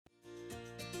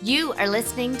You are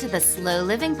listening to the Slow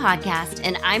Living Podcast,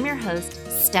 and I'm your host,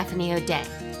 Stephanie O'Day.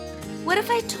 What if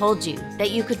I told you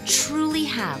that you could truly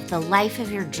have the life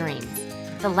of your dreams,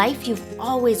 the life you've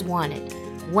always wanted,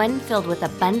 one filled with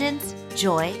abundance,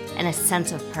 joy, and a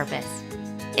sense of purpose?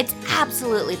 It's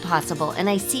absolutely possible, and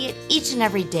I see it each and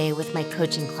every day with my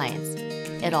coaching clients.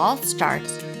 It all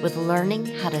starts with learning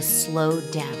how to slow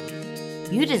down.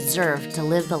 You deserve to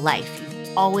live the life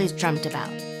you've always dreamt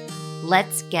about.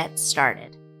 Let's get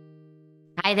started.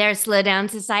 Hi there, Slow Down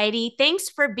Society. Thanks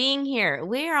for being here.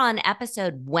 We're on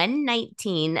episode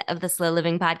 119 of the Slow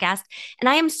Living Podcast, and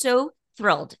I am so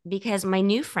thrilled because my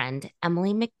new friend,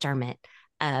 Emily McDermott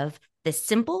of the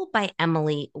Simple by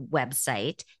Emily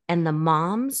website and the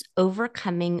Moms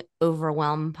Overcoming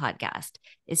Overwhelm podcast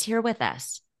is here with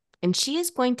us, and she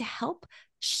is going to help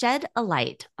shed a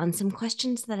light on some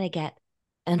questions that I get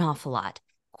an awful lot.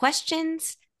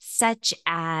 Questions such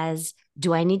as,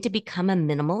 do I need to become a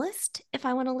minimalist if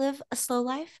I want to live a slow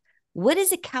life? What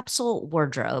is a capsule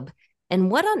wardrobe? And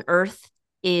what on earth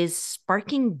is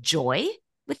sparking joy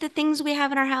with the things we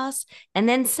have in our house? And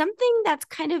then something that's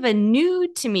kind of a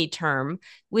new to me term,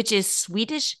 which is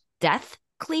Swedish death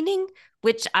cleaning,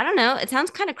 which I don't know, it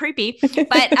sounds kind of creepy,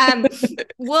 but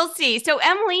we'll see. So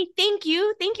Emily, thank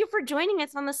you. Thank you for joining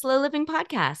us on the Slow Living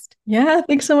Podcast. Yeah,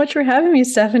 thanks so much for having me,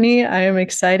 Stephanie. I am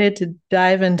excited to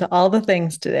dive into all the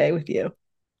things today with you.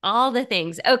 All the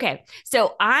things. Okay.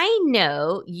 So I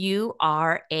know you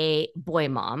are a boy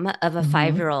mom of a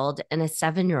 5-year-old and a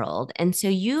 7-year-old. And so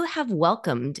you have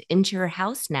welcomed into your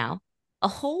house now a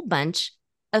whole bunch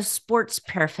of sports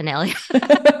paraphernalia.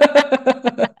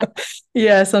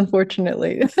 Yes,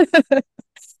 unfortunately.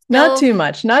 Not too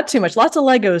much. Lots of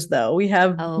Legos, though. We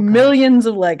have millions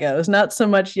of Legos, not so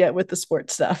much yet with the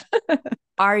sports stuff.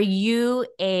 Are you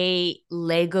a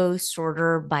Lego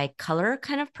sorter by color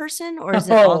kind of person, or is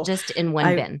it all just in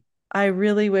one bin? I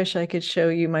really wish I could show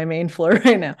you my main floor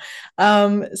right now.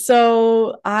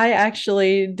 So I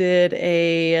actually did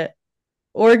a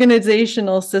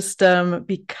organizational system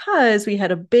because we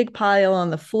had a big pile on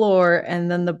the floor, and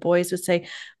then the boys would say,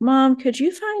 "Mom, could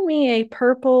you find me a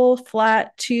purple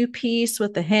flat 2-piece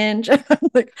with a hinge?" I'm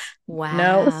like,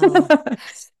 wow. No.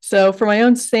 So for my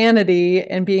own sanity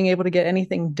and being able to get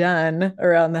anything done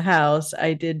around the house,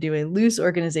 I did do a loose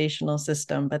organizational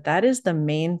system, but that is the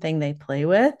main thing they play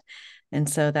with. And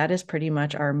so that is pretty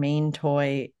much our main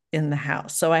toy in the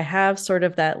house. So I have sort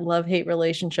of that love-hate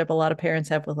relationship a lot of parents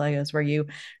have with Legos, where you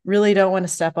really don't want to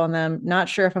step on them. Not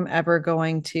sure if I'm ever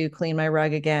going to clean my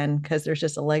rug again because there's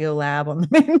just a Lego lab on the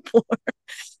main floor,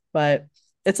 but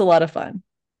it's a lot of fun.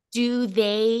 Do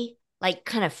they like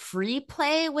kind of free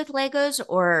play with Legos,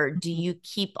 or do you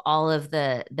keep all of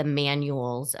the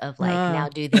manuals of like, now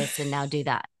do this and now do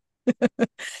that?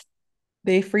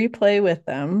 They free play with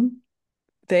them.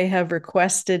 They have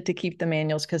requested to keep the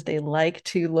manuals because they like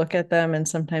to look at them and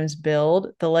sometimes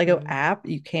build. The Lego app,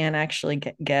 you can actually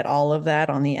get all of that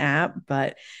on the app,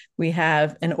 but we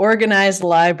have an organized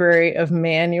library of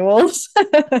manuals.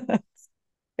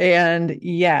 And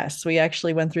yes, we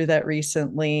actually went through that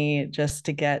recently just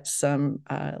to get some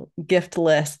gift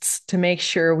lists to make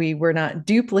sure we were not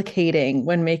duplicating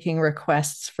when making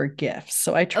requests for gifts.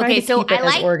 So I try to keep it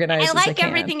as organized as I can. I like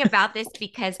everything about this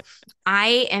because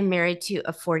I am married to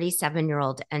a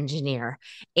 47-year-old engineer,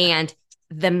 and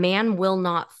the man will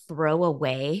not throw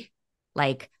away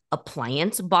like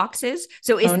appliance boxes.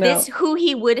 So is this who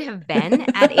he would have been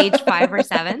at age 5 or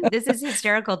 7? This is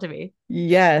hysterical to me.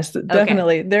 Yes,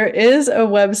 definitely. Okay. There is a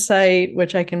website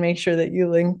which I can make sure that you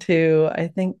link to. I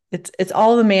think it's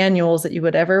all the manuals that you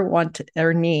would ever want to,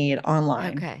 or need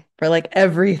online for like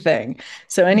everything.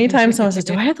 So anytime someone says,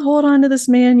 "Do I have to hold on to this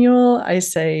manual?" I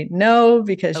say no,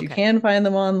 because you can find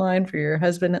them online for your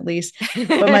husband at least.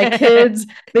 But my kids,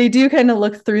 they do kind of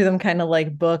look through them kind of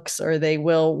like books, or they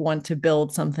will want to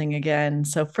build something again.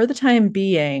 So for the time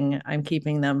being, I'm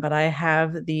keeping them, but I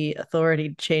have the authority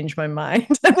to change my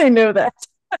mind. I know that.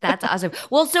 That's awesome.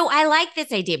 Well, so I like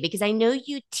this idea because I know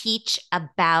you teach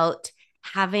about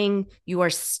having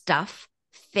your stuff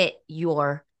fit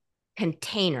your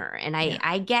container. And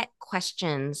I get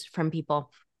questions from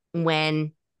people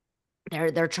when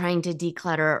they're trying to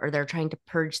declutter or they're trying to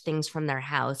purge things from their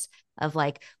house of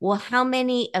like, well, how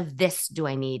many of this do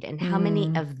I need? And how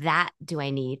many of that do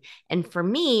I need? And for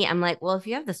me, I'm like, well, if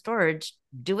you have the storage,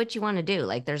 do what you want to do.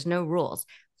 Like there's no rules.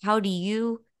 How do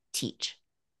you teach?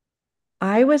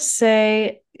 I would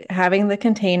say having the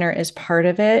container is part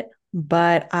of it,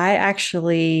 but I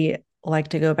actually like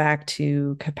to go back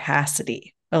to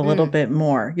capacity a little bit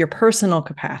more, your personal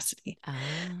capacity.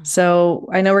 So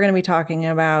I know we're going to be talking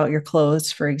about your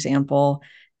clothes, for example.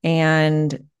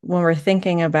 And when we're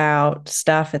thinking about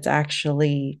stuff, it's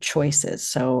actually choices.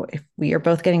 So if we are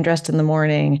both getting dressed in the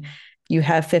morning, you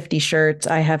have 50 shirts,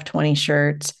 I have 20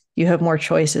 shirts, you have more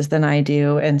choices than I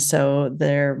do. And so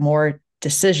there are more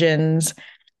decisions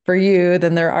for you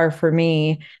than there are for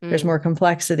me. There's more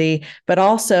complexity, but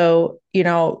also,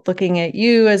 looking at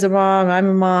you as a mom, I'm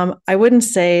a mom. I wouldn't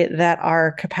say that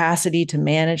our capacity to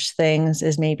manage things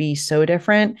is maybe so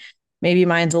different. Maybe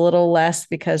mine's a little less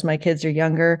because my kids are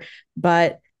younger,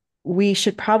 but we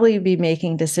should probably be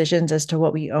making decisions as to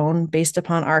what we own based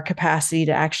upon our capacity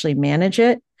to actually manage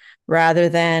it, rather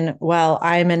than, well,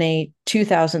 I'm in a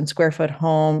 2,000 square foot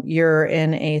home, you're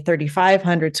in a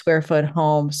 3,500 square foot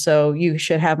home, so you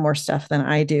should have more stuff than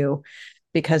I do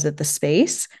because of the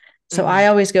space. So I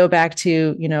always go back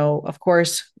to, of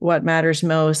course, what matters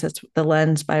most. That's the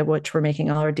lens by which we're making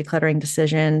all our decluttering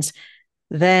decisions.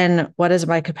 Then what is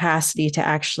my capacity to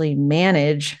actually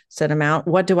manage said amount?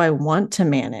 What do I want to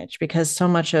manage? Because so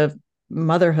much of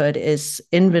motherhood is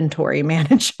inventory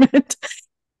management.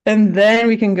 And then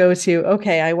we can go to,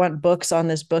 okay, I want books on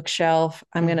this bookshelf.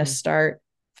 I'm going to start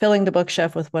filling the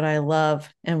bookshelf with what I love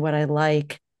and what I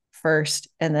like first.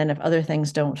 And then if other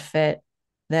things don't fit,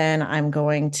 then I'm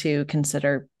going to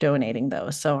consider donating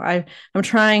those. So I'm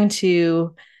trying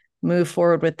to move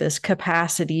forward with this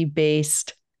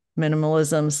capacity-based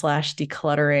minimalism /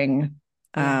 decluttering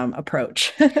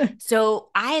approach. So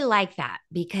I like that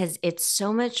because it's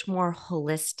so much more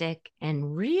holistic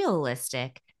and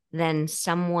realistic than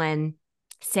someone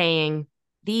saying,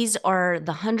 these are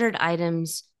the 100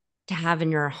 items to have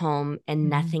in your home and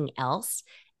nothing else.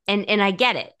 And I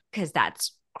get it, because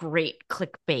that's great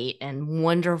clickbait and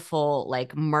wonderful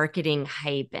like marketing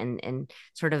hype and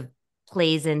sort of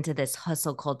plays into this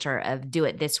hustle culture of do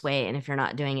it this way. And if you're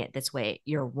not doing it this way,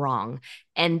 you're wrong.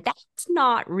 And that's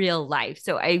not real life.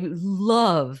 So I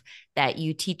love that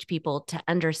you teach people to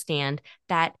understand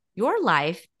that your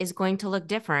life is going to look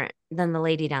different than the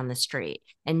lady down the street.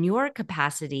 And your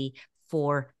capacity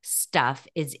for stuff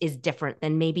is different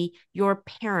than maybe your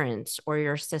parents or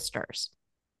your sisters.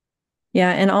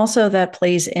 Yeah. And also that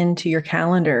plays into your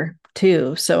calendar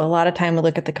too. So a lot of time we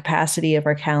look at the capacity of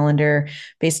our calendar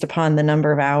based upon the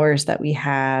number of hours that we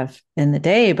have in the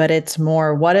day, but it's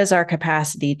more, what is our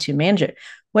capacity to manage it?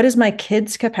 What is my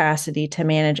kids' capacity to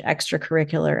manage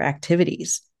extracurricular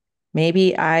activities?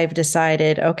 Maybe I've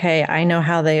decided, okay, I know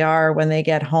how they are when they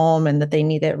get home and that they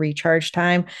need that recharge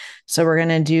time. So we're going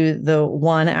to do the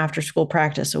one after school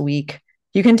practice a week.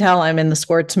 You can tell I'm in the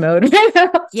sports mode right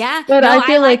now. Yeah. But no, I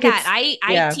feel like that.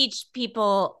 I teach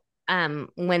people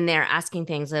when they're asking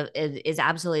things is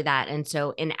absolutely that. And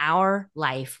so in our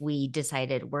life, we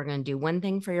decided we're going to do one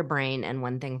thing for your brain and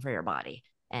one thing for your body.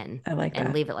 And I like that.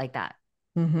 And leave it like that.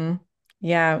 Mm-hmm.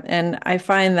 Yeah. And I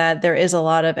find that there is a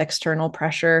lot of external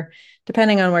pressure,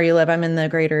 depending on where you live. I'm in the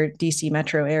greater DC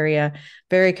metro area,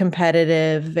 very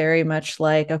competitive, very much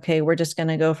like, okay, we're just going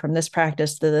to go from this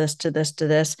practice to this, to this, to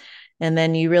this. And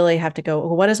then you really have to go,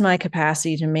 well, what is my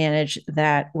capacity to manage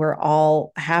that we're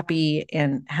all happy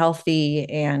and healthy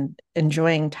and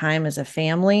enjoying time as a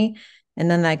family? And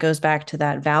then that goes back to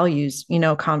that values,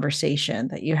 conversation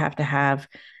that you have to have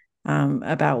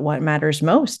about what matters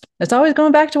most. It's always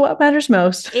going back to what matters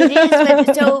most. It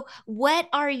is. So what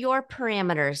are your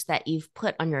parameters that you've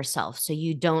put on yourself so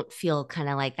you don't feel kind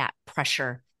of like that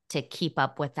pressure to keep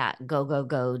up with that go, go,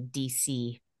 go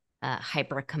DC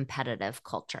hyper competitive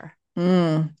culture?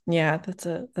 Yeah, that's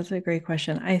a great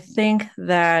question. I think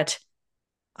that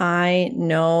I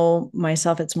know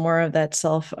myself, it's more of that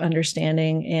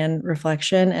self-understanding and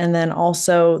reflection. And then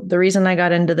also the reason I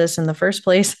got into this in the first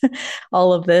place,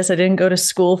 all of this, I didn't go to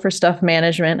school for stuff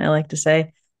management, I like to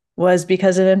say, was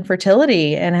because of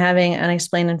infertility and having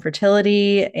unexplained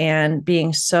infertility and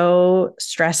being so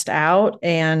stressed out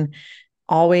and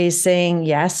always saying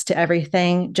yes to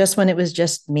everything just when it was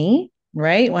just me,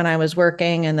 right? When I was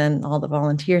working and then all the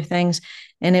volunteer things.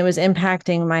 And it was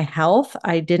impacting my health.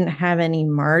 I didn't have any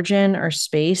margin or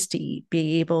space to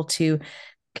be able to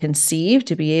conceive,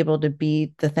 to be able to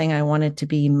be the thing I wanted to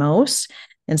be most.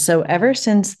 And so ever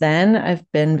since then, I've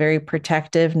been very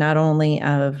protective, not only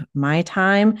of my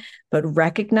time, but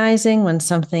recognizing when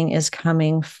something is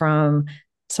coming from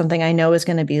something I know is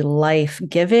going to be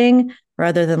life-giving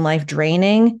rather than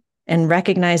life-draining, and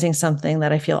recognizing something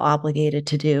that I feel obligated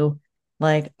to do.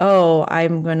 Like, oh,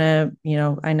 I'm going to,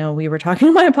 I know we were talking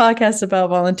on my podcast about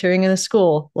volunteering in a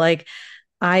school. Like,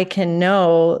 I can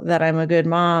know that I'm a good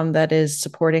mom that is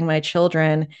supporting my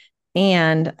children,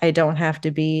 and I don't have to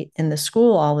be in the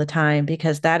school all the time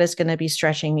because that is going to be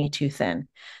stretching me too thin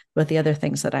with the other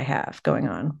things that I have going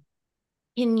on.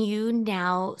 Can you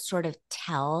now sort of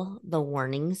tell the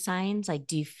warning signs? Like,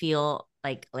 do you feel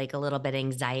like a little bit of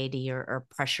anxiety or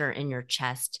pressure in your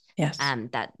chest? Yes.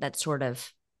 That sort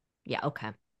of, yeah,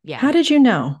 okay. Yeah. How did you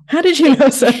know? How did you know,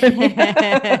 Stephanie?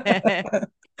 Yeah.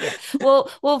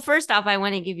 Well, first off, I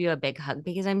want to give you a big hug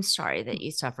because I'm sorry that you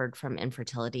suffered from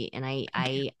infertility. And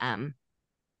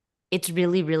it's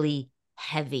really, really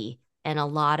heavy. And a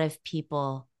lot of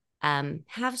people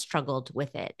have struggled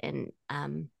with it. And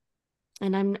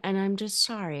I'm just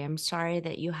sorry. I'm sorry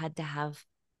that you had to have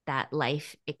that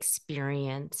life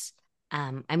experience.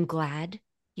 I'm glad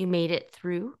you made it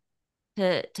through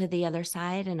to the other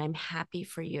side, and I'm happy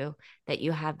for you that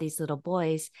you have these little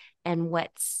boys. And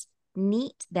what's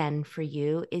neat then for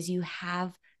you is you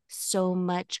have so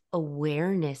much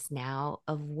awareness now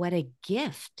of what a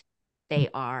gift they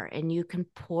are, and you can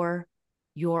pour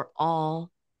your all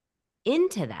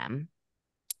into them.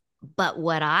 But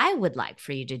what I would like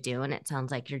for you to do, and it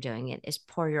sounds like you're doing it, is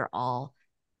pour your all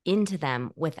into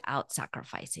them without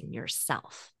sacrificing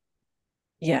yourself.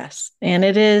 Yes. And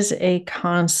it is a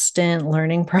constant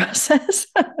learning process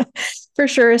for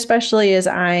sure, especially as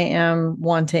I am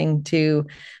wanting to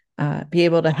be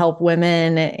able to help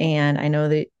women. And I know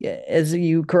that as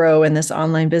you grow in this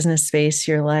online business space,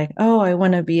 you're like, oh, I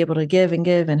want to be able to give and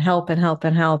give and help and help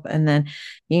and help. And then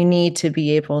you need to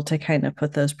be able to kind of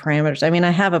put those parameters. I mean, I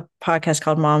have a podcast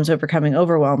called Moms Overcoming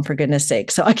Overwhelm, for goodness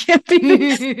sake. So I can't be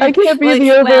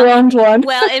the overwhelmed one.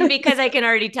 Well, and because I can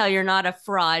already tell you're not a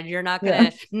fraud, you're not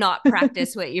going to not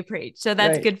practice what you preach. So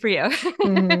that's good for you.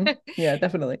 Yeah,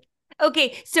 definitely.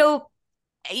 Okay. So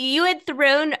you had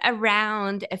thrown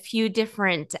around a few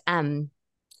different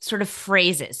sort of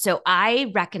phrases. So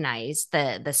I recognize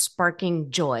the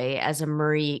sparking joy as a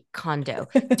Marie Kondo.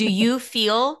 Do you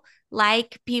feel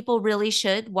like people really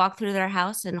should walk through their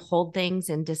house and hold things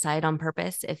and decide on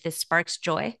purpose if this sparks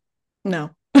joy?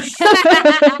 No.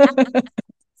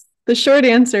 The short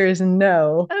answer is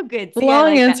no. Oh, good. The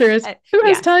long answer is who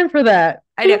has time for that?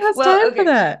 I know. Who has time for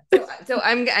that? So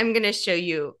I'm going to show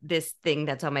you this thing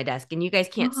that's on my desk, and you guys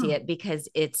can't see it because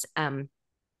it's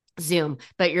Zoom,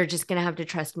 but you're just going to have to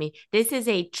trust me. This is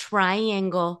a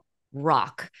triangle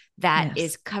rock that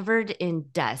is covered in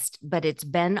dust, but it's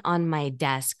been on my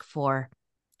desk for,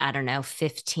 I don't know,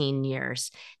 15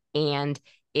 years. And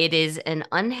it is an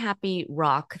unhappy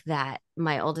rock that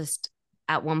my oldest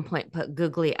at one point put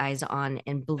googly eyes on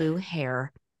and blue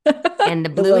hair. And the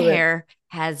blue hair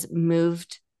has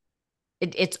moved.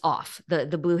 It's off.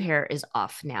 The blue hair is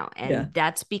off now. And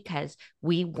that's because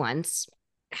we once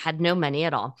had no money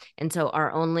at all. And so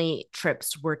our only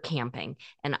trips were camping.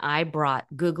 And I brought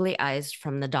googly eyes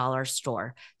from the dollar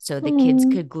store so the kids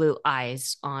could glue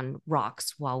eyes on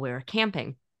rocks while we were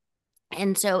camping.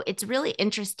 And so it's really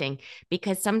interesting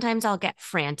because sometimes I'll get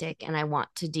frantic and I want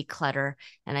to declutter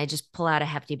and I just pull out a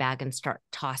hefty bag and start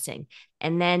tossing.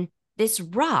 And then this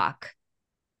rock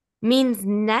means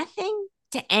nothing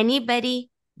to anybody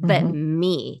but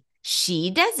me.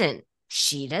 She doesn't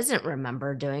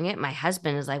remember doing it. My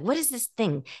husband is like, what is this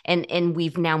thing? And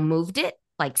we've now moved it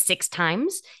like 6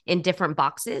 times in different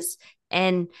boxes.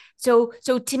 And so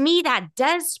to me, that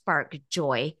does spark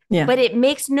joy, but it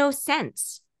makes no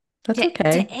sense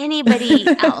to anybody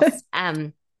else.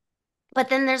 But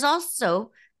then there's also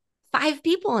 5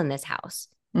 people in this house,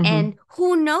 and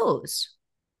who knows?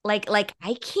 Like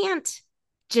I can't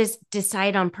just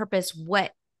decide on purpose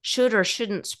what should or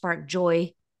shouldn't spark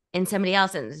joy in somebody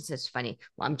else. And it's just funny.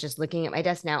 Well, I'm just looking at my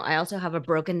desk now. I also have a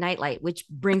broken nightlight, which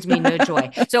brings me no joy.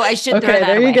 So I should throw that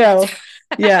away. There you go.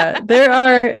 Yeah, there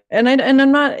are, and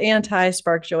I'm not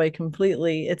anti-spark joy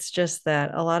completely. It's just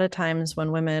that a lot of times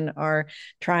when women are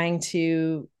trying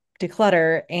to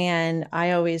declutter, and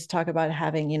I always talk about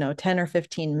having 10 or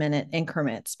 15 minute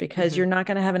increments, because you're not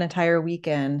going to have an entire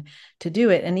weekend to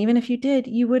do it. And even if you did,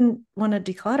 you wouldn't want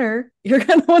to declutter. You're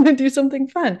going to want to do something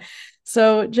fun.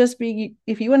 So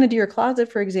if you want to do your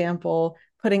closet, for example,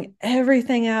 putting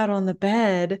everything out on the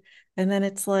bed, and then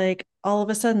it's like all of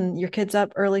a sudden your kid's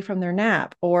up early from their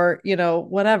nap or,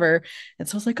 whatever. And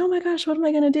so it's like, oh my gosh, what am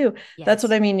I going to do? Yes. That's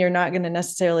what I mean. You're not going to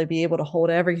necessarily be able to hold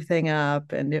everything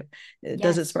up. And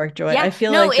does it spark joy? I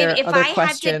feel like there are other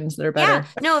questions that are better.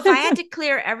 No, if I had to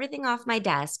clear everything off my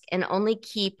desk and only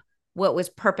keep what was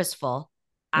purposeful,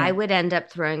 I would end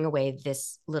up throwing away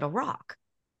this little rock.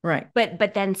 Right.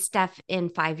 But then Steph in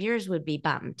 5 years would be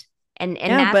bummed. And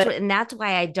that's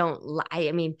why I don't,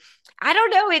 I mean, I don't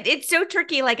know. It's so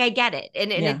tricky. Like I get it.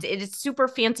 And it's super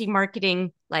fancy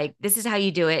marketing. Like this is how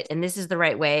you do it. And this is the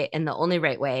right way and the only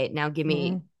right way. Now give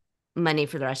me money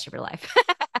for the rest of your life.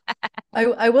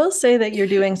 I will say that you're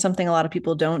doing something a lot of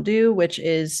people don't do, which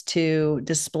is to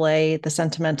display the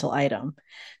sentimental item.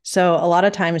 So a lot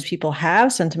of times people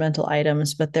have sentimental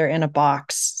items, but they're in a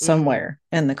box somewhere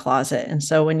in the closet. And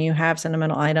so when you have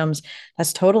sentimental items,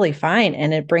 that's totally fine.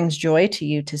 And it brings joy to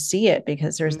you to see it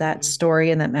because there's that story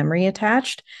and that memory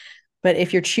attached. But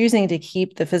if you're choosing to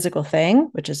keep the physical thing,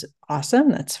 which is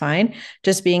awesome, that's fine.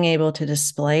 Just being able to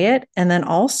display it. And then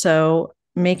also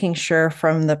making sure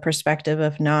from the perspective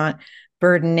of not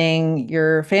burdening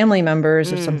your family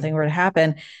members if something were to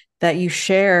happen, that you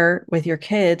share with your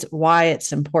kids why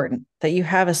it's important, that you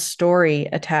have a story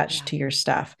attached to your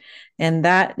stuff. And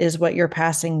that is what you're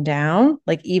passing down.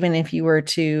 Like, even if you were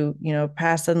to,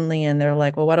 pass suddenly and they're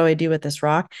like, well, what do I do with this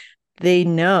rock? They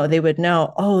would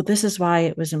know, oh, this is why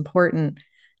it was important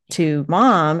to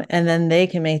mom. And then they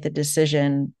can make the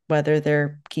decision whether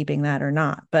they're keeping that or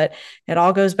not. But it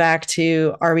all goes back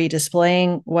to, are we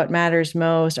displaying what matters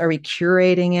most? Are we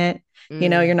curating it?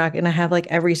 You're not going to have like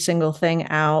every single thing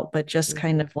out, but just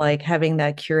kind of like having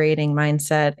that curating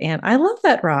mindset. And I love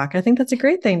that rock. I think that's a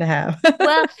great thing to have.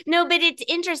 Well, no, but it's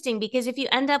interesting because if you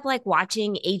end up like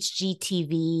watching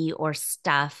HGTV or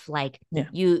stuff, like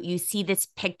you see this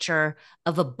picture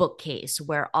of a bookcase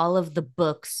where all of the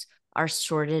books are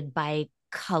sorted by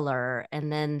color.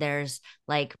 And then there's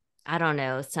like, I don't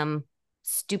know, some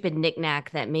stupid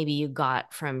knickknack that maybe you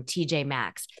got from TJ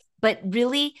Maxx. But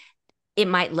really, it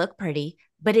might look pretty,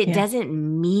 but it doesn't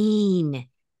mean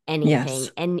anything.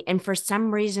 Yes. And for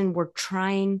some reason, we're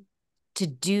trying to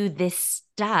do this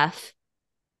stuff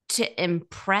to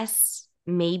impress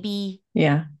maybe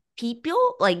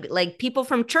people, like people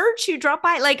from church who drop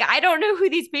by. Like, I don't know who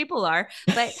these people are,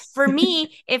 but for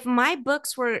me, if my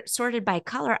books were sorted by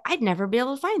color, I'd never be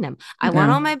able to find them. I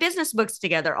want all my business books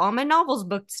together, all my novels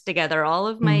books together, all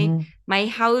of my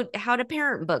how to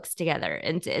parent books together,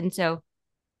 and so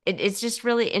it's just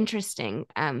really interesting.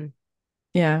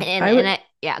 Yeah.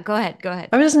 Go ahead.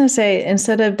 I was just going to say,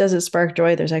 instead of does it spark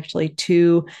joy, there's actually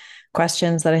two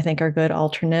questions that I think are good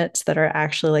alternates that are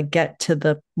actually like get to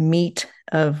the meat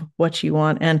of what you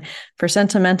want. And for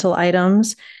sentimental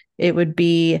items, it would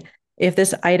be, if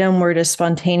this item were to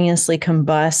spontaneously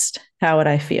combust, how would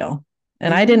I feel?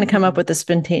 And I didn't come up with the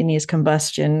spontaneous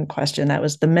combustion question. That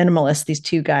was the minimalist. These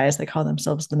two guys, they call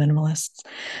themselves the minimalists.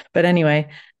 But anyway,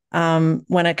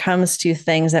 when it comes to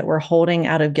things that we're holding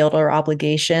out of guilt or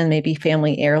obligation, maybe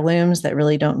family heirlooms that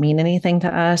really don't mean anything to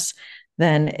us,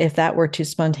 then if that were to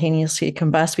spontaneously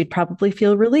combust, we'd probably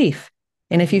feel relief.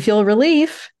 And if you feel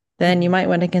relief, then you might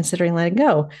want to consider letting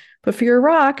go. But for your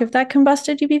rock, if that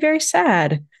combusted, you'd be very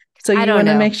sad. So you want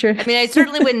to make sure. I mean, I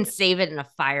certainly wouldn't save it in a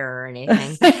fire or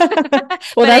anything.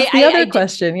 Well, that's the other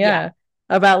question. Yeah.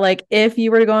 About like, if you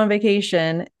were to go on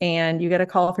vacation and you get a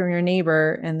call from your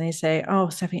neighbor and they say, oh,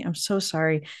 Stephanie, I'm so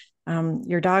sorry.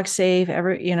 Your dog's safe.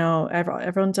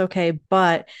 Everyone's okay,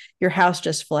 but your house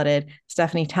just flooded.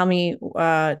 Stephanie, tell me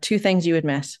two things you would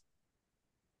miss.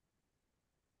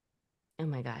 Oh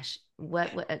my gosh.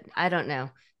 What I don't know.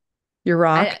 Your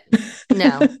rock?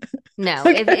 No.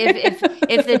 Okay.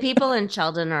 If the people in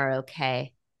Sheldon are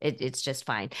okay, it's just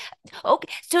fine. Okay.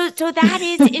 So that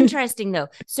is interesting though.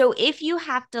 So if you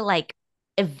have to like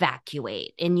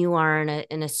evacuate and you are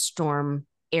in a storm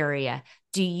area,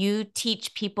 do you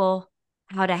teach people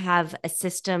how to have a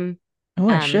system? Oh,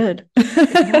 I should.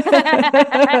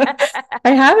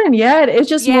 I haven't yet. It's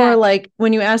just more like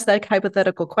when you ask that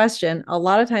hypothetical question, a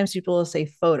lot of times people will say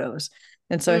photos.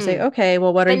 And so I say, okay,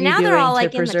 well, what are you doing to preserve? But now they're all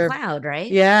like in the cloud, right?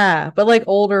 Yeah. But like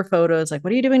older photos, like,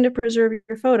 what are you doing to preserve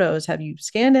your photos? Have you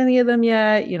scanned any of them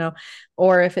yet?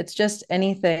 Or if it's just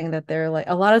anything that they're like,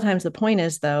 a lot of times the point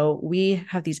is though, we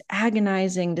have these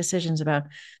agonizing decisions about,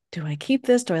 do I keep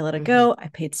this? Do I let it go? I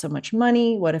paid so much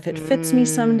money. What if it fits me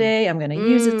someday? I'm going to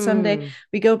use it someday.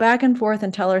 We go back and forth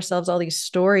and tell ourselves all these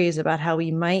stories about how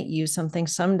we might use something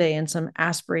someday in some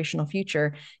aspirational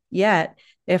future. Yet,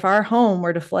 if our home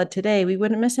were to flood today, we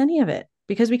wouldn't miss any of it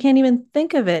because we can't even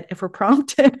think of it if we're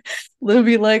prompted. We'll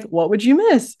be like, what would you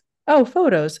miss? Oh,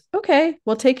 photos. Okay,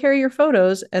 well, take care of your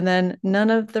photos, and then none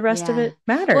of the rest of it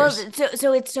matters. Well,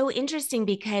 so it's so interesting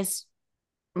because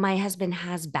my husband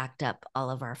has backed up all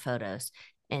of our photos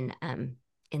in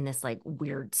this like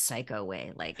weird psycho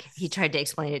way. Like he tried to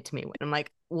explain it to me. I'm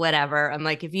like, whatever. I'm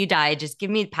like, if you die, just give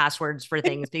me passwords for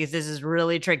things because this is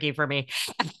really tricky for me.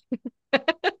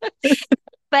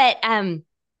 But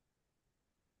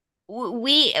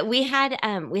we had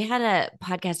a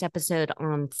podcast episode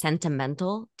on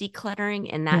sentimental decluttering,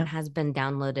 and that has been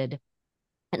downloaded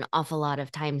an awful lot of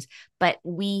times. But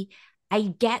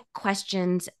I get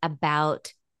questions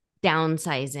about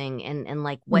downsizing and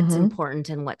like what's important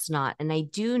and what's not. And I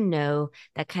do know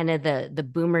that kind of the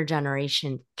boomer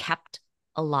generation kept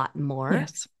a lot more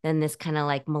than this kind of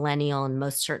like millennial and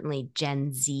most certainly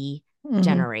Gen Z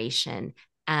generation.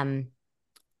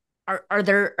 Are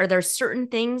there certain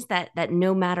things that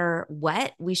no matter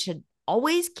what we should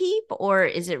always keep, or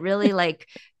is it really like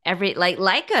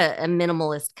like a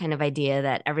minimalist kind of idea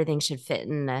that everything should fit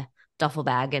in a duffel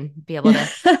bag and be able to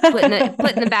put in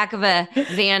the back of a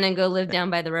van and go live down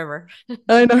by the river?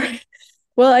 I know.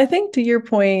 Well, I think to your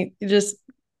point,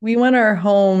 we want our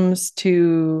homes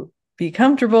to be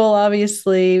comfortable.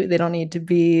 Obviously, they don't need to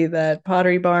be that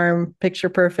Pottery Barn, picture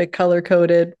perfect, color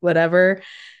coded, whatever.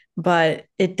 But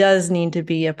it does need to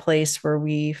be a place where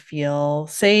we feel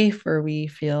safe, where we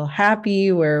feel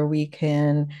happy, where we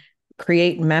can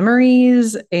create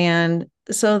memories. And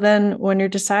so then when you're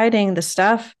deciding the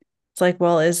stuff, it's like,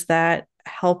 well, is that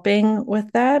helping with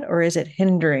that or is it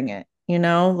hindering it?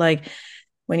 Like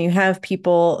when you have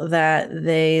people that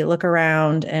they look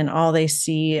around and all they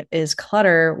see is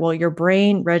clutter, well, your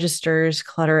brain registers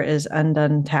clutter as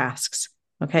undone tasks.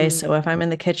 Okay. So if I'm in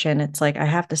the kitchen, it's like, I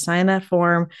have to sign that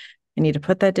form. I need to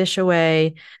put that dish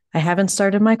away. I haven't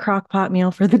started my crock pot meal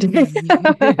for the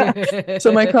day.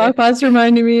 So my crock pot's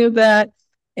reminding me of that.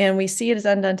 And we see it as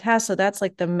undone tasks. So that's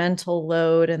like the mental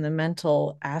load and the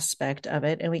mental aspect of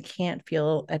it. And we can't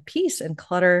feel at peace. And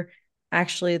clutter,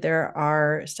 actually, there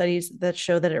are studies that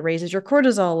show that it raises your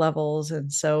cortisol levels.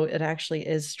 And so it actually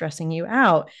is stressing you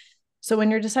out. So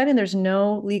when you're deciding, there's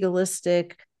no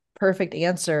legalistic perfect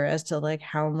answer as to like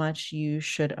how much you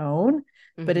should own,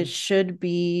 but it should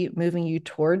be moving you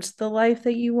towards the life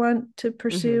that you want to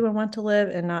pursue and want to live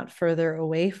and not further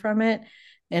away from it,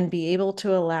 and be able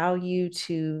to allow you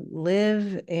to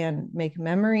live and make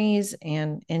memories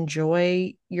and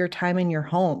enjoy your time in your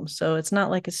home. So it's not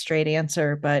like a straight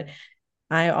answer, but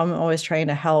I'm always trying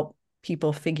to help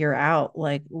people figure out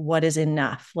like what is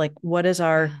enough, like what is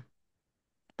our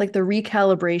like the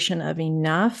recalibration of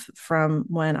enough from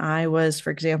when I was, for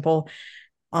example,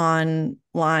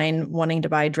 online wanting to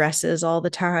buy dresses all the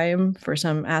time for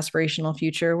some aspirational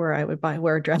future where I would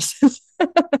wear dresses.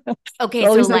 Okay,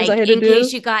 so like in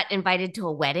case you got invited to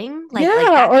a wedding,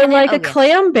 or like a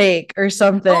clam bake or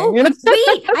something. Oh,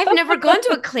 sweet! I've never gone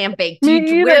to a clam bake. Do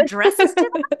you wear dresses to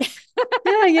that?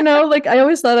 Yeah, like I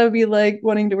always thought I would be like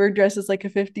wanting to wear dresses like a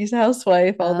 50s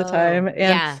housewife all the time.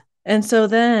 And so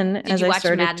then as I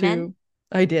started to,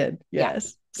 I did,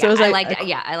 yes. So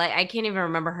I can't even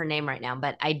remember her name right now,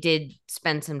 but I did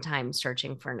spend some time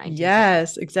searching for 1950s.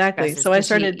 Yes, exactly. Dresses. So I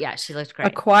started she looked great.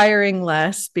 Acquiring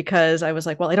less because I was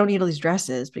like, well, I don't need all these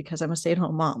dresses because I'm a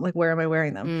stay-at-home mom. Like, where am I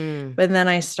wearing them? But then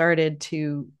I started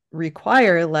to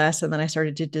require less, and then I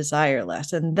started to desire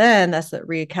less. And then that's the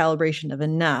recalibration of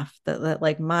enough, that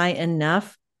like my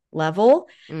enough level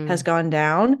has gone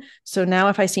down. So now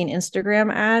if I see an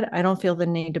Instagram ad, I don't feel the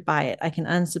need to buy it. I can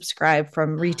unsubscribe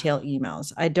from retail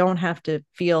emails. I don't have to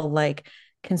feel like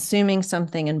consuming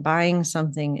something and buying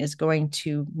something is going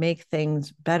to make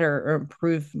things better or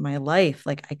improve my life.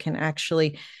 Like I can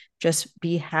actually just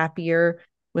be happier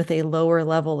with a lower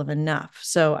level of enough.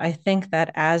 So I think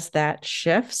that as that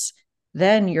shifts,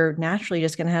 then you're naturally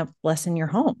just going to have less in your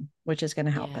home, which is going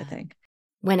to help, I think.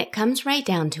 When it comes right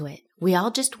down to it, we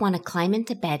all just want to climb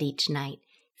into bed each night,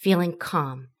 feeling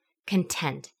calm,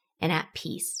 content, and at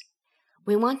peace.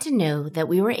 We want to know that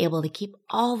we were able to keep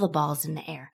all the balls in the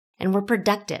air and were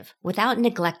productive without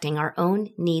neglecting our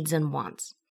own needs and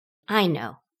wants. I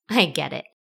know, I get it.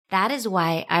 That is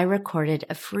why I recorded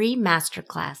a free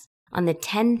masterclass on the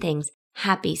 10 things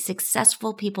happy,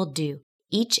 successful people do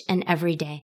each and every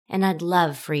day, and I'd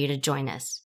love for you to join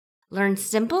us. Learn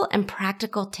simple and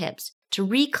practical tips to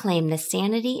reclaim the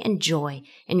sanity and joy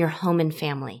in your home and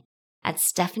family at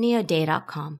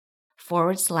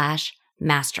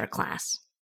stephanieodea.com/masterclass.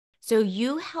 So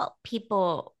you help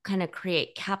people kind of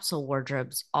create capsule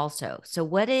wardrobes also. So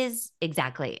what is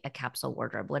exactly a capsule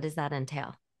wardrobe? What does that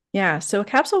entail? Yeah, so a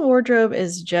capsule wardrobe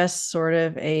is just sort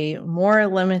of a more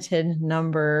limited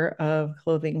number of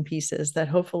clothing pieces that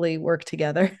hopefully work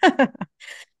together.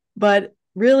 But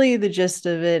really, the gist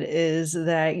of it is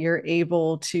that you're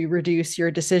able to reduce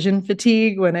your decision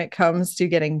fatigue when it comes to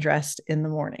getting dressed in the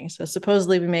morning. So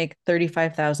supposedly we make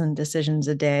 35,000 decisions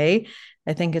a day.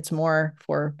 I think it's more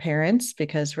for parents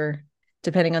because we're,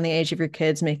 depending on the age of your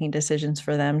kids, making decisions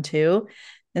for them too.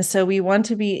 And so we want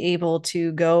to be able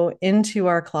to go into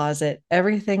our closet.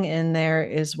 Everything in there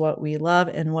is what we love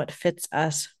and what fits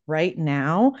us right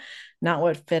now, not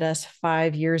what fit us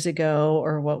 5 years ago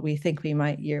or what we think we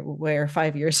might wear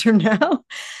 5 years from now.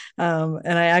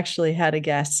 And I actually had a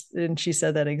guest and she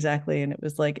said that exactly. And it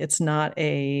was like, it's not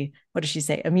what did she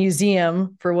say? A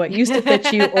museum for what used to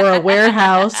fit you or a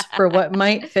warehouse for what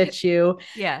might fit you.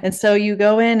 Yeah. And so you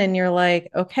go in and you're like,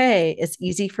 okay, it's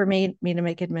easy for me to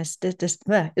make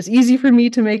it's easy for me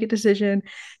to make a decision.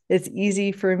 It's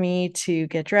easy for me to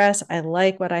get dressed. I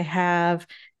like what I have.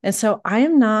 And so I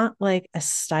am not like a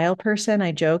style person.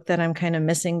 I joke that I'm kind of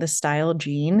missing the style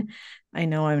gene. I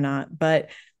know I'm not, but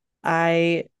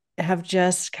I have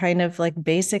just kind of like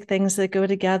basic things that go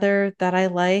together that I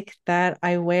like, that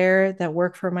I wear, that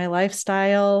work for my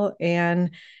lifestyle.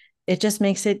 And it just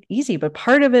makes it easy. But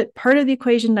part of the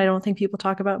equation I don't think people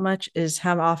talk about much is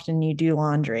how often you do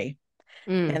laundry.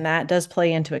 And that does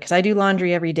play into it because I do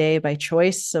laundry every day by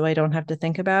choice. So I don't have to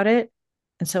think about it.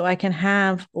 And so I can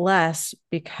have less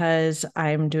because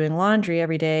I'm doing laundry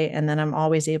every day. And then I'm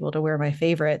always able to wear my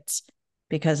favorites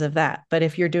because of that. But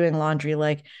if you're doing laundry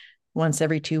like once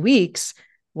every 2 weeks,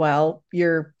 well,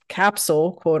 your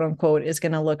capsule, quote unquote, is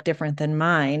going to look different than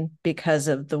mine because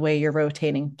of the way you're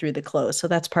rotating through the clothes. So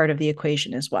that's part of the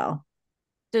equation as well.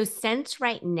 So since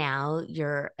right now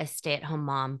you're a stay-at-home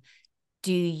mom,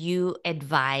 do you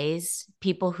advise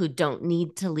people who don't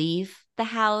need to leave the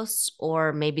house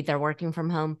or maybe they're working from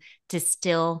home to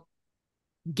still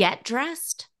get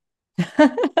dressed?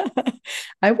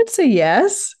 I would say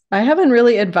yes. I haven't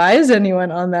really advised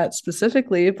anyone on that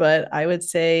specifically, but I would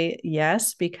say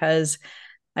yes, because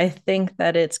I think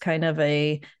that it's kind of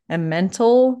a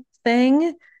mental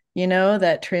thing,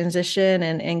 that transition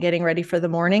and getting ready for the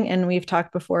morning. And we've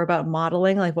talked before about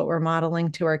modeling, like what we're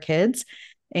modeling to our kids.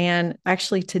 And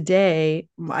actually today,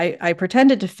 I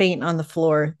pretended to faint on the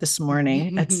floor this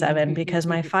morning at 7 because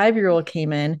my 5-year-old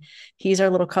came in. He's our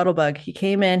little cuddle bug. He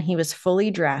came in, he was fully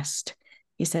dressed.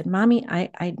 He said, Mommy,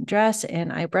 I dress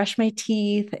and I brush my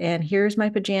teeth and here's my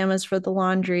pajamas for the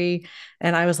laundry.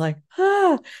 And I was like,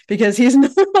 because he's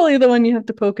normally the one you have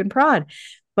to poke and prod.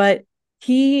 But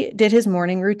he did his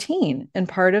morning routine. And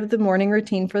part of the morning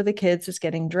routine for the kids is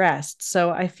getting dressed. So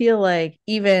I feel like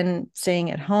even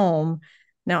staying at home,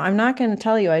 now, I'm not going to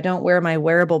tell you I don't wear my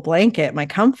wearable blanket, my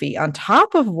comfy, on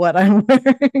top of what I'm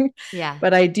wearing. Yeah.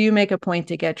 But I do make a point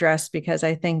to get dressed because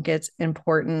I think it's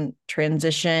important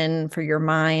transition for your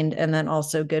mind and then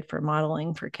also good for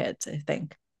modeling for kids, I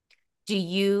think. Do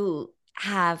you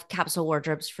have capsule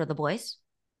wardrobes for the boys?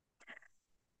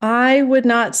 I would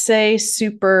not say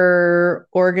super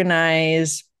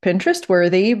organized Pinterest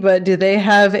worthy, but do they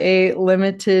have a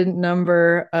limited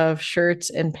number of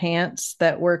shirts and pants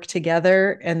that work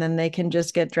together and then they can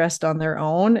just get dressed on their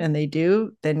own? And they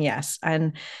do, then yes.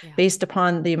 And based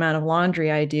upon the amount of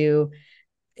laundry I do,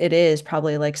 it is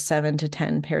probably like 7 to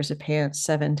 10 pairs of pants,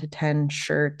 7 to 10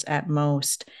 shirts at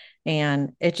most.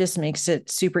 And it just makes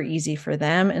it super easy for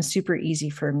them and super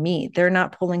easy for me. They're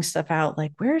not pulling stuff out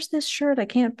like, where's this shirt? I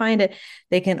can't find it.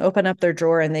 They can open up their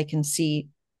drawer and they can see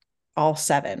all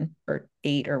 7 or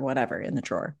 8 or whatever in the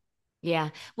drawer.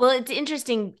 Yeah. Well, it's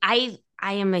interesting. I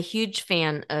am a huge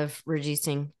fan of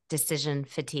reducing decision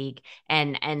fatigue.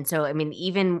 And so I mean,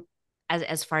 even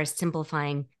as far as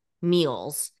simplifying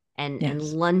meals and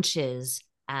lunches,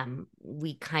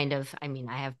 we kind of, I mean,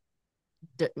 I have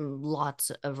lots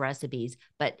of recipes,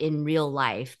 but in real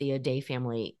life, the O'Day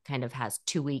family kind of has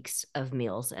 2 weeks of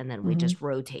meals and then we just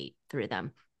rotate through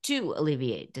them to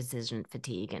alleviate decision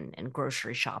fatigue and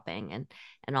grocery shopping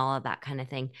and all of that kind of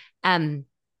thing.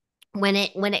 When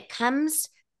it comes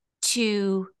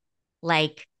to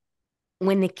like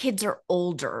when the kids are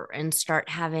older and start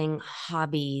having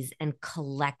hobbies and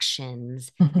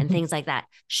collections and things like that,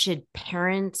 should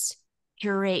parents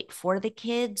curate for the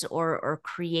kids or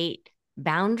create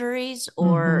boundaries?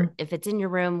 Or if it's in your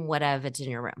room, whatever, it's in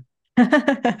your room?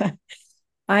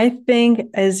 I think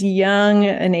as young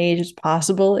an age as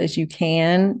possible as you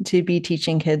can to be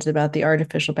teaching kids about the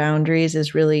artificial boundaries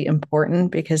is really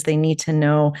important because they need to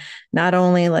know not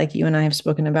only like you and I have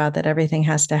spoken about that everything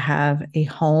has to have a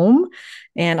home.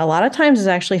 And a lot of times it's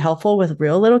actually helpful with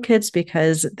real little kids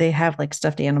because they have like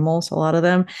stuffed animals, a lot of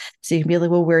them. So you can be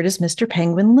like, well, where does Mr.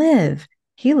 Penguin live?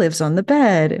 He lives on the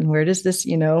bed. And where does this,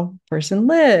 person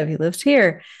live? He lives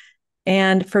here.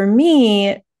 And for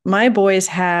me, my boys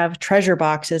have treasure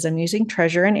boxes. I'm using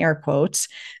treasure in air quotes.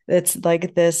 It's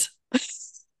like this.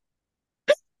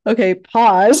 Okay,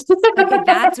 pause. Okay,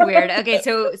 that's weird. Okay,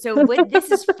 so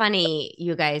this is funny,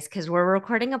 you guys, because we're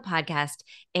recording a podcast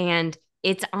and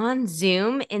it's on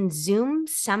Zoom, and Zoom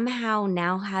somehow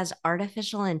now has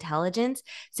artificial intelligence.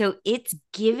 So it's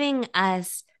giving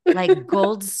us like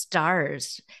gold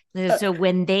stars. So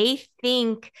when they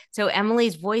think, so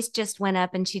Emily's voice just went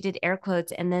up and she did air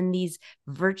quotes, and then these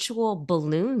virtual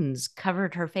balloons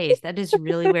covered her face. That is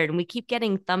really weird. And we keep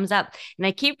getting thumbs up, and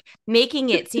I keep making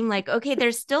it seem like, okay,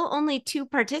 there's still only 2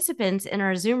 participants in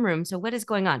our Zoom room. So what is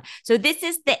going on? So this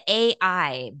is the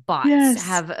AI bots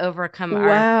have overcome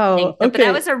our thing. But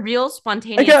that was a real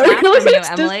spontaneous laugh from you,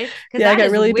 Emily. I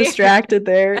got really distracted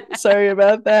there. Sorry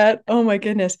about that. Oh my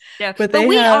goodness. No, but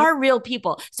we are real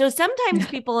people. So sometimes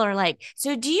people are like,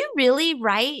 so do you really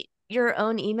write your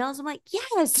own emails? I'm like,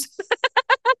 yes.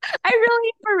 I really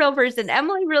am a real person.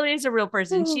 Emily really is a real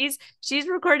person. She's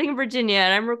recording in Virginia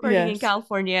and I'm recording in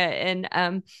California,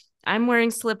 and I'm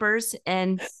wearing slippers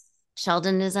and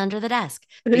Sheldon is under the desk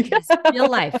because real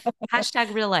life.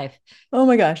 Hashtag real life. Oh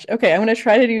my gosh. Okay. I'm going to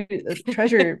try to do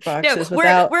treasure boxes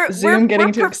without Zoom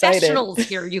getting too excited. Professionals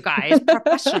here, you guys.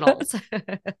 Professionals.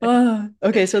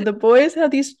 Okay. So the boys have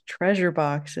these treasure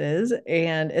boxes,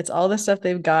 and it's all the stuff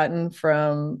they've gotten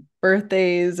from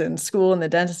birthdays and school and the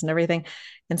dentist and everything.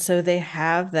 And so they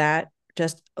have that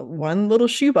just one little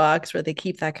shoebox where they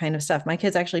keep that kind of stuff. My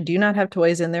kids actually do not have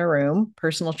toys in their room,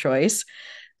 personal choice,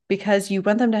 because you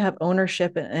want them to have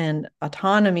ownership and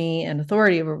autonomy and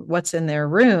authority over what's in their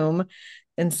room.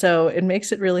 And so it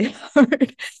makes it really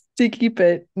hard to keep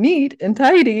it neat and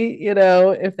tidy,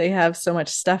 if they have so much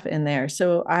stuff in there.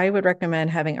 So I would recommend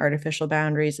having artificial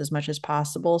boundaries as much as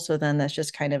possible. So then that's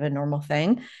just kind of a normal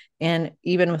thing. And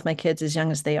even with my kids as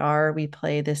young as they are, we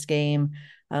play this game,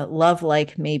 love,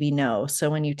 like, maybe, no. So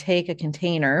when you take a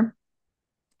container,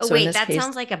 wait, that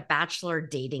sounds like a bachelor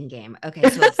dating game. Okay,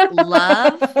 so it's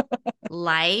love,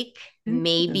 like,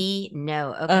 maybe,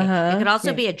 no. Okay, it could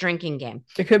also be a drinking game.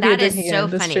 It could be a drinking game. That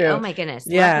is so funny. Oh my goodness.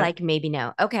 Love, like, maybe,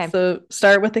 no. Okay. So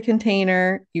start with the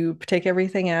container. You take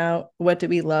everything out. What do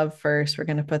we love first? We're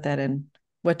going to put that in.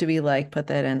 What do we like? Put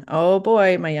that in. Oh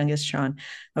boy, my youngest Sean.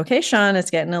 Okay, Sean,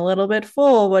 it's getting a little bit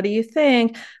full. What do you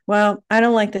think? Well, I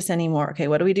don't like this anymore. Okay,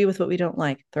 what do we do with what we don't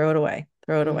like? Throw it away.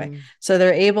 Throw it away. So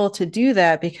they're able to do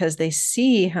that because they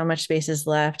see how much space is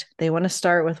left. They want to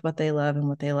start with what they love and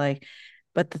what they like.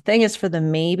 But the thing is, for the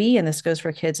maybe, and this goes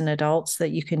for kids and adults,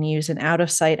 that you can use an out of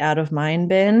sight, out of mind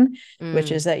bin,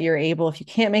 which is that you're able, if you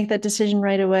can't make that decision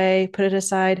right away, put it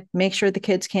aside, make sure the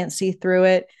kids can't see through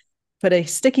it, put a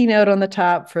sticky note on the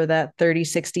top for that 30,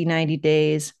 60, 90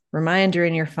 days, reminder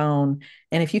in your phone.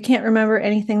 And if you can't remember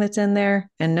anything that's in there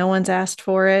and no one's asked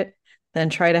for it, then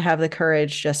try to have the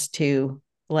courage just to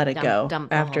let it go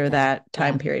after that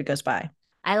time period goes by.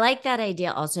 I like that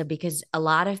idea also because a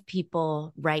lot of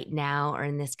people right now are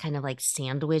in this kind of like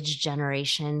sandwich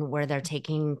generation where they're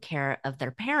taking care of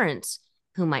their parents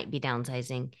who might be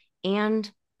downsizing and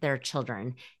their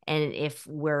children. And if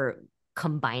we're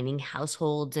combining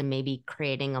households and maybe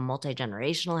creating a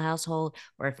multi-generational household,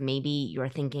 or if maybe you're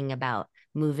thinking about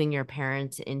moving your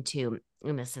parents into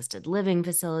an assisted living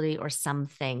facility or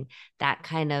something, that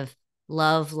kind of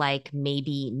love, like,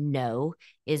 maybe, no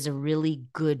is a really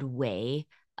good way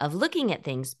of looking at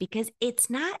things, because it's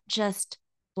not just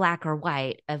black or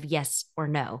white of yes or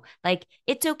no. Like,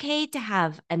 it's okay to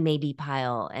have a maybe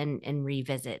pile and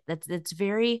revisit. That's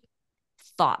very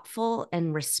thoughtful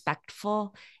and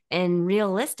respectful and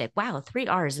realistic. Wow, 3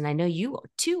 R's. And I know you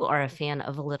too are a fan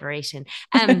of alliteration.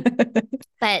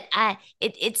 But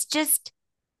it's just,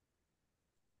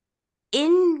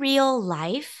 in real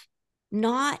life,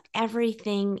 not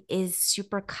everything is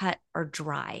super cut or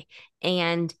dry.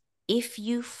 And if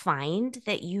you find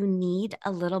that you need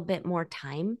a little bit more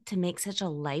time to make such a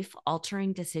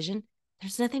life-altering decision,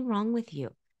 there's nothing wrong with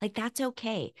you. Like, that's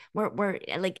okay. We're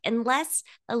like, unless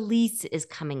a lease is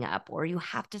coming up or you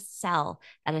have to sell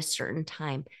at a certain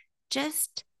time,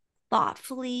 just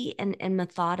thoughtfully and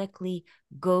methodically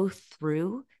go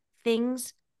through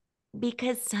things,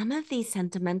 because some of these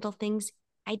sentimental things,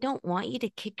 I don't want you to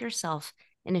kick yourself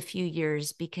in a few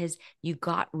years because you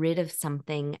got rid of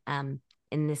something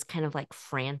in this kind of like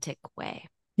frantic way.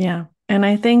 Yeah. And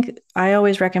I think I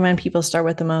always recommend people start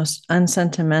with the most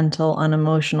unsentimental,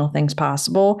 unemotional things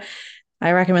possible.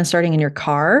 I recommend starting in your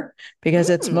car because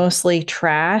it's mostly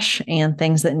trash and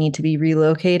things that need to be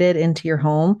relocated into your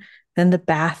home. Then the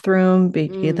bathroom,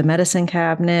 the medicine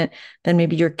cabinet, then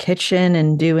maybe your kitchen,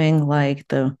 and doing like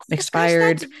the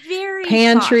expired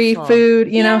pantry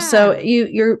food, you know, so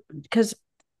you're, because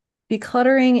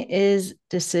decluttering is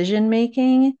decision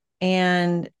making,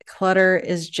 and clutter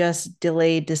is just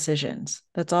delayed decisions.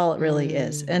 That's all it really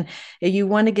is. And you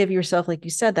want to give yourself, like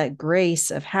you said, that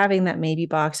grace of having that maybe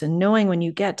box and knowing when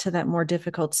you get to that more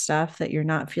difficult stuff that you're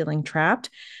not feeling trapped.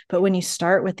 But when you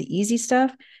start with the easy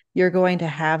stuff, you're going to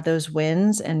have those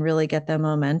wins and really get the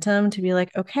momentum to be like,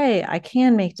 okay, I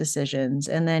can make decisions.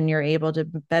 And then you're able to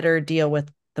better deal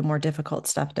with the more difficult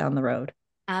stuff down the road.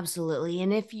 Absolutely.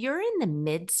 And if you're in the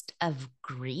midst of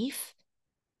grief,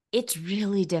 it's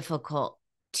really difficult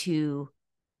to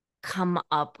come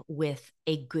up with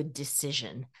a good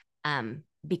decision,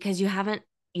 because you haven't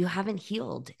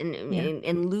healed,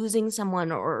 and losing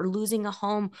someone or losing a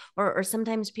home, or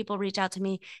sometimes people reach out to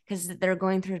me because they're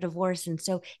going through a divorce. And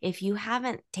so if you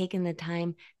haven't taken the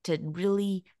time to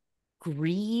really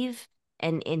grieve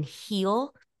and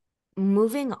heal,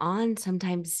 moving on,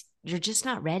 sometimes you're just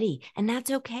not ready, and that's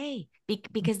okay,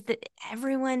 because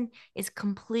everyone is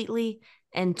completely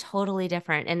and totally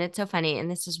different. And it's so funny,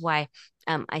 and this is why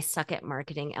I suck at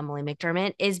marketing, Emily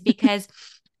McDermott, is because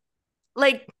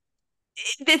like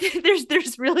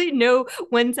there's really no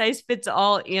one size fits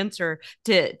all answer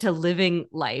to living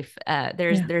life.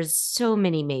 There's so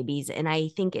many maybes, and I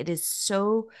think it is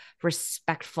so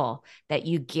respectful that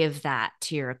you give that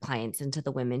to your clients and to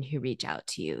the women who reach out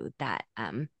to you, that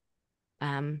um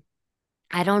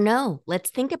I don't know. Let's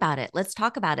think about it. Let's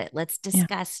talk about it. Let's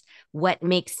discuss what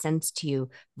makes sense to you,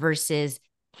 versus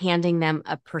handing them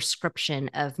a prescription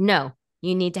of, no,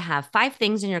 you need to have 5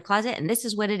 things in your closet and this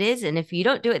is what it is. And if you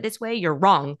don't do it this way, you're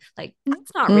wrong. Like,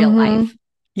 that's not real life.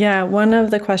 Yeah. One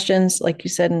of the questions, like you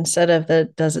said, instead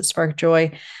of does it spark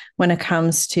joy, when it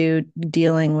comes to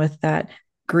dealing with that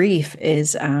grief,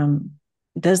 is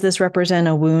does this represent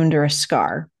a wound or a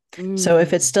scar? So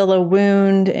if it's still a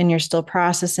wound and you're still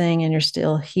processing and you're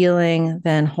still healing,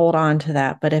 then hold on to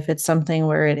that. But if it's something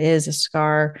where it is a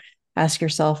scar, ask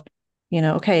yourself,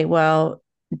 okay, well,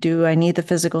 do I need the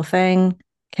physical thing?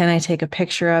 Can I take a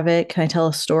picture of it? Can I tell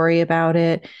a story about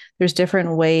it? There's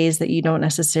different ways that you don't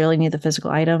necessarily need the physical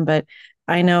item, but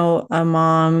I know a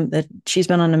mom that she's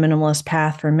been on a minimalist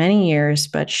path for many years,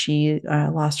 but she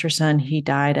lost her son. He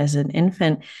died as an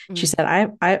infant. She said,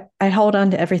 I hold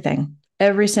on to everything,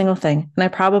 every single thing. And I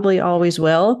probably always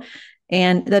will.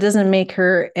 And that doesn't make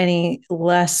her any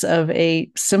less of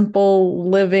a simple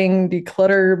living,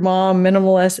 decluttered mom,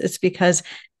 minimalist. It's because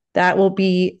that will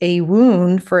be a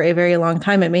wound for a very long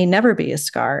time. It may never be a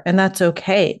scar. And that's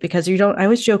okay, because I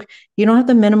always joke, you don't have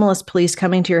the minimalist police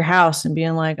coming to your house and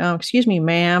being like, oh, excuse me,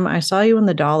 ma'am, I saw you in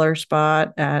the dollar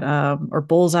spot at, or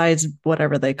Bullseye's,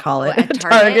 whatever they call it. At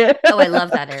Target? Oh, I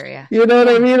love that area. You know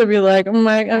what I mean? To be like,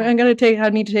 I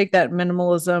need to take that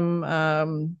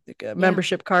minimalism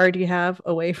membership card you have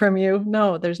away from you.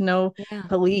 No, there's no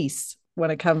police when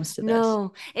it comes to this.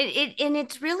 No, and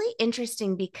it's really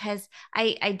interesting, because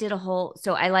I did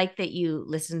so I like that you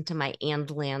listened to my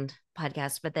And Land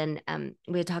podcast, but then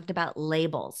we had talked about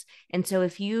labels. And so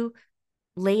if you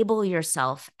label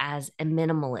yourself as a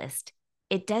minimalist,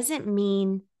 it doesn't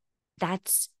mean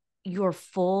that's your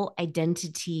full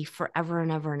identity forever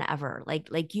and ever and ever.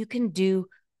 Like you can do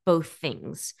both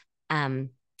things.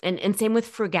 And same with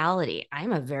frugality.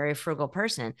 I'm a very frugal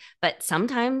person, but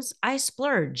sometimes I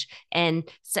splurge. And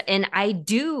I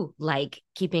do like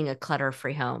keeping a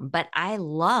clutter-free home, but I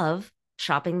love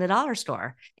shopping the dollar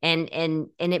store. And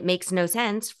it makes no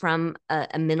sense from a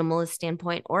minimalist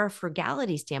standpoint or a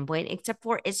frugality standpoint, except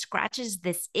for it scratches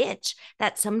this itch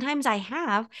that sometimes I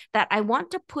have, that I want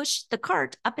to push the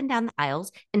cart up and down the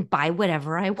aisles and buy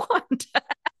whatever I want.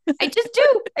 I just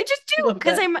do,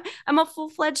 because I'm a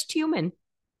full-fledged human.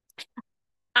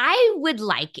 I would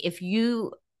like, if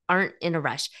you aren't in a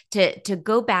rush, to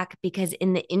go back, because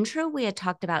in the intro we had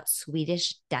talked about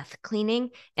Swedish death cleaning,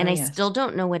 and I still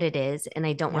don't know what it is, and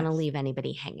I don't want to leave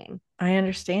anybody hanging. I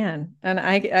understand. And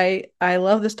I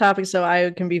love this topic, so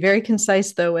I can be very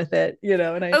concise though with it,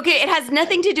 Okay, it has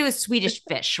nothing to do with Swedish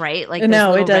fish, right? Like,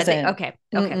 no, it doesn't. Okay.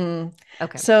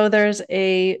 So there's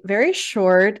a very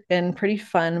short and pretty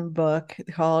fun book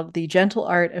called The Gentle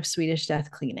Art of Swedish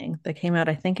Death Cleaning that came out,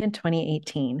 I think, in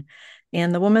 2018.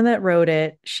 And the woman that wrote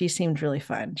it, she seemed really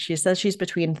fun. She says she's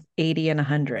between 80 and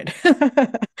 100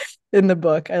 in the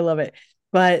book. I love it.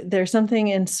 But there's something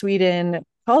in Sweden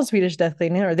called Swedish death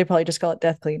cleaning, or they probably just call it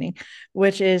death cleaning,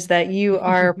 which is that you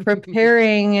are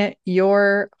preparing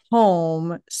your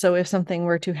home. So if something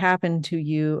were to happen to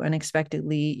you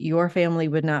unexpectedly, your family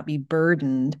would not be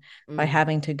burdened by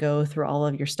having to go through all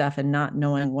of your stuff and not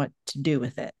knowing what to do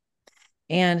with it.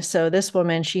 And so this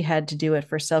woman, she had to do it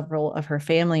for several of her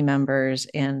family members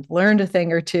and learned a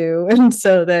thing or two. And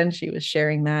so then she was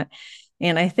sharing that.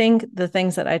 And I think the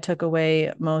things that I took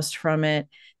away most from it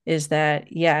is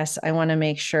that, yes, I want to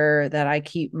make sure that I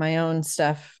keep my own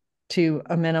stuff to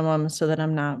a minimum so that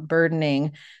I'm not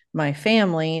burdening my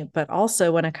family. But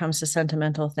also when it comes to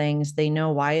sentimental things, they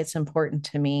know why it's important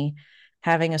to me,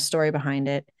 having a story behind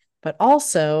it. But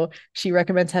also she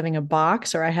recommends having a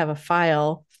box, or I have a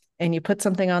file, and you put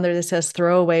something on there that says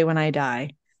throw away when I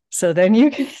die. So then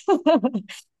you can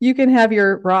you can have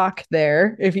your rock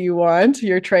there if you want,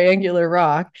 your triangular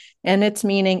rock. And it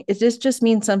just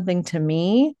means something to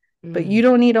me, but you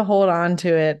don't need to hold on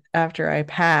to it after I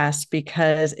pass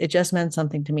because it just meant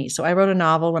something to me. So I wrote a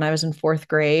novel when I was in 4th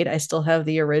grade. I still have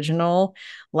the original.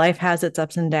 Life has its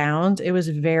ups and downs. It was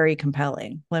very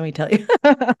compelling, let me tell you.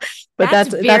 But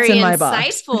that's in my box.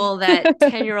 Insightful that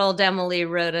 10-year-old Emily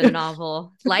wrote a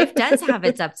novel. Life does have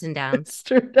its ups and downs. It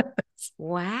sure does.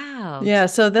 Wow. Yeah,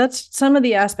 so that's some of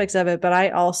the aspects of it, but I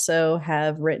also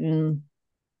have written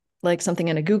like something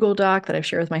in a Google Doc that I've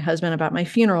shared with my husband about my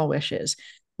funeral wishes.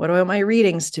 What do I want my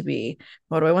readings to be?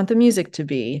 What do I want the music to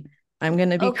be? I'm going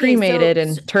to be cremated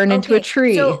and turned into a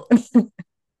tree.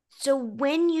 So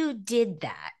when you did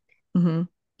that, mm-hmm.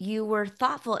 you were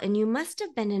thoughtful, and you must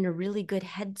have been in a really good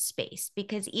headspace,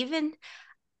 because even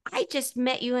I just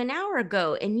met you an hour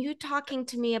ago, and you talking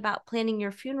to me about planning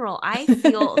your funeral, I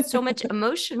feel so much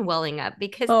emotion welling up,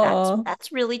 because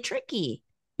that's really tricky.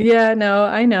 Yeah, no,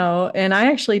 I know. And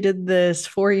I actually did this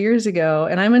 4 years ago,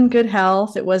 and I'm in good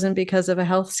health. It wasn't because of a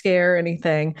health scare or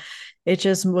anything. It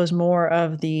just was more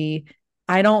of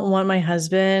I don't want my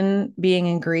husband being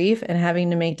in grief and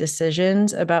having to make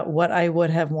decisions about what I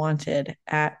would have wanted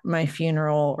at my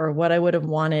funeral or what I would have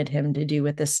wanted him to do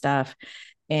with this stuff.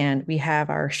 And we have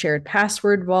our shared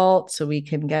password vault so we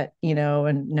can get,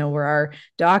 and know where our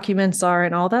documents are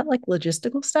and all that like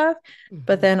logistical stuff. Mm-hmm.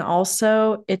 But then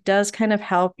also it does kind of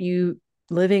help you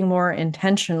living more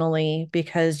intentionally,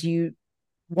 because you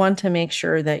want to make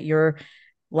sure that your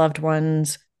loved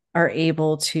ones are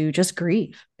able to just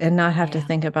grieve and not have to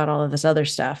think about all of this other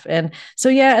stuff. And so,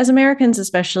 as Americans,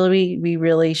 especially, we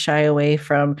really shy away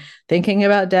from thinking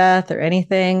about death or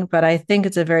anything. But I think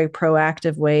it's a very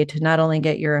proactive way to not only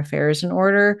get your affairs in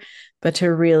order, but to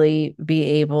really be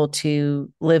able to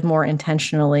live more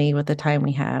intentionally with the time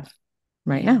we have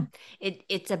right now.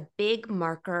 It's a big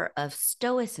marker of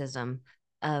stoicism,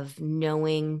 of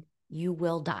knowing you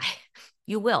will die.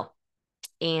 You will.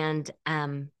 And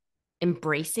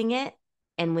embracing it,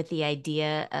 and with the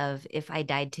idea of, if I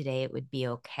died today, it would be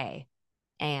okay.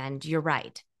 And you're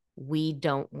right. We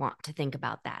don't want to think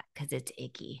about that because it's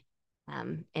icky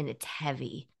and it's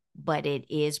heavy, but it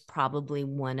is probably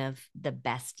one of the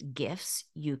best gifts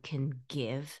you can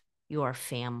give your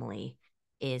family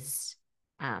is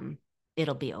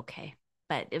it'll be okay.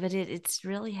 But it's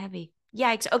really heavy.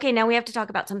 Yikes. Okay, now we have to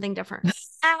talk about something different.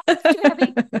 Ow, it's too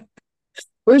heavy.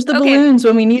 Where's the balloons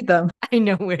when we need them? I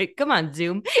know. Come on,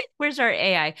 Zoom. Where's our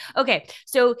AI? Okay,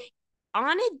 so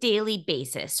on a daily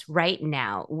basis right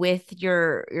now with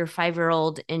your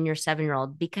 5-year-old and your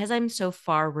 7-year-old, because I'm so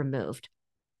far removed,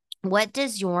 what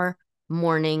does your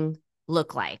morning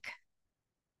look like?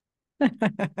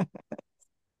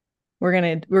 We're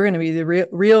gonna be the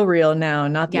real now,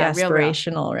 not the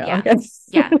aspirational real.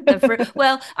 Yeah, yeah.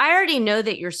 Well, I already know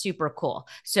that you're super cool.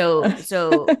 So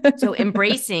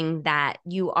embracing that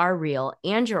you are real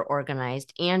and you're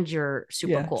organized and you're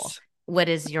super cool. What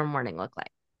does your morning look like?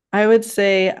 I would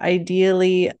say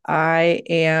ideally I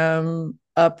am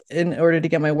up in order to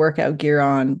get my workout gear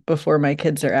on before my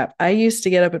kids are up. I used to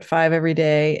get up at 5 every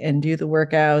day and do the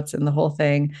workouts and the whole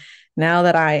thing. Now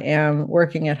that I am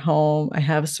working at home, I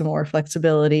have some more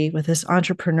flexibility with this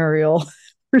entrepreneurial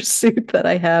pursuit that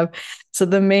I have. So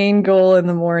the main goal in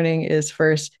the morning is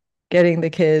first getting the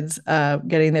kids,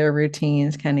 getting their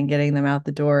routines, kind of getting them out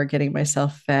the door, getting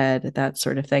myself fed, that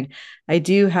sort of thing. I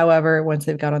do, however, once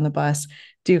they've got on the bus,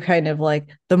 do kind of like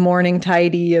the morning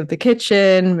tidy of the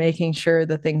kitchen, making sure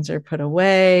the things are put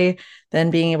away,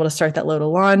 then being able to start that load of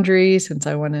laundry since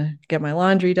I want to get my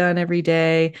laundry done every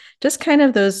day, just kind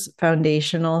of those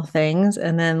foundational things.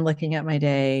 And then looking at my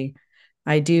day,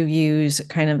 I do use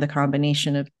kind of the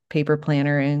combination of paper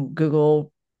planner and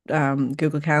Google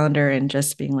Calendar, and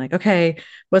just being like, okay,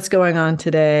 what's going on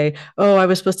today? Oh, I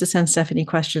was supposed to send Stephanie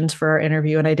questions for our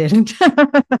interview and I didn't.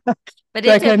 But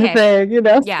that kind of thing,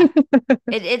 Yeah.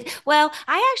 Well,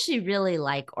 I actually really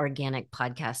like organic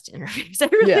podcast interviews. I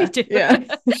really do. Yeah.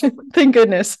 Thank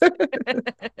goodness.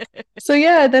 So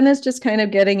then it's just kind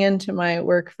of getting into my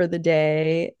work for the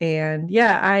day. And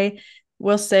I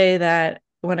will say that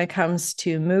when it comes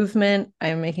to movement,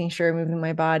 I'm making sure I'm moving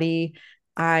my body.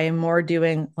 I'm more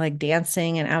doing like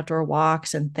dancing and outdoor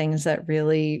walks and things that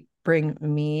really bring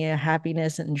me a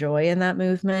happiness and joy in that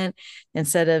movement,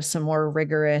 instead of some more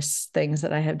rigorous things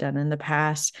that I have done in the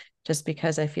past, just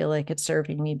because I feel like it's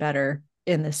serving me better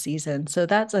in this season. So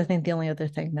that's, I think, the only other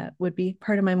thing that would be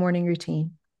part of my morning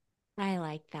routine. I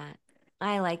like that.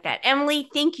 I like that. Emily,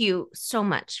 thank you so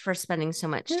much for spending so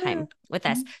much time with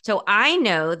us. So I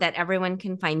know that everyone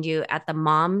can find you at the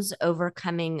Moms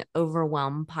Overcoming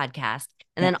Overwhelm podcast.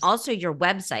 And then also your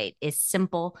website is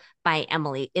Simple by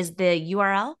Emily. Is the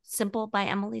URL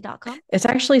simplebyemily.com? It's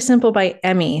actually Simple by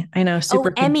Emmy. I know,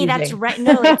 super confusing. Emmy, that's right.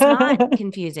 No, it's not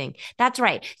confusing. That's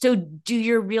right. So do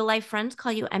your real life friends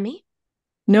call you Emmy?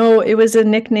 No, it was a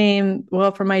nickname,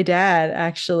 well, for my dad,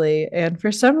 actually. And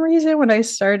for some reason, when I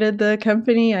started the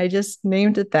company, I just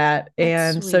named it that.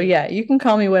 That's and sweet. So, yeah, you can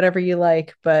call me whatever you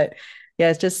like. But yeah,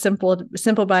 it's just simple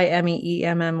by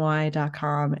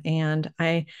EMMY.com. And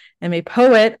I am a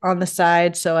poet on the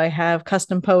side. So I have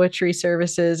custom poetry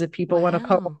services. If people want a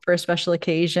poem for a special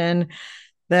occasion,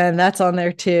 then that's on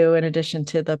there too, in addition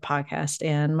to the podcast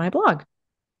and my blog.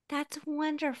 That's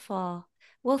wonderful.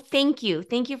 Well, thank you.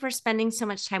 Thank you for spending so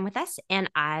much time with us. And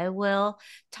I will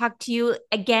talk to you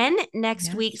again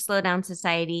next week, Slow Down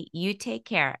Society. You take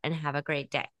care and have a great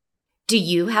day. Do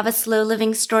you have a slow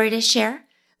living story to share?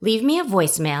 Leave me a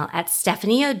voicemail at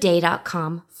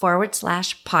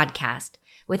stephanieodea.com/podcast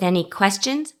with any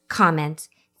questions, comments,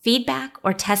 feedback,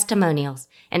 or testimonials,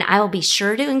 and I will be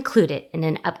sure to include it in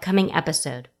an upcoming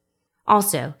episode.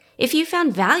 Also, if you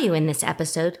found value in this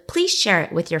episode, please share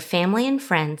it with your family and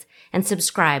friends and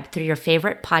subscribe through your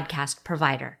favorite podcast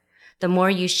provider. The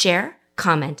more you share,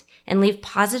 comment, and leave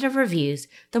positive reviews,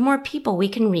 the more people we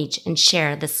can reach and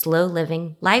share the slow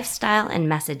living lifestyle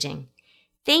and messaging.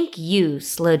 Thank you,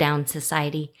 Slow Down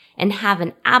Society, and have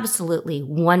an absolutely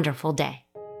wonderful day.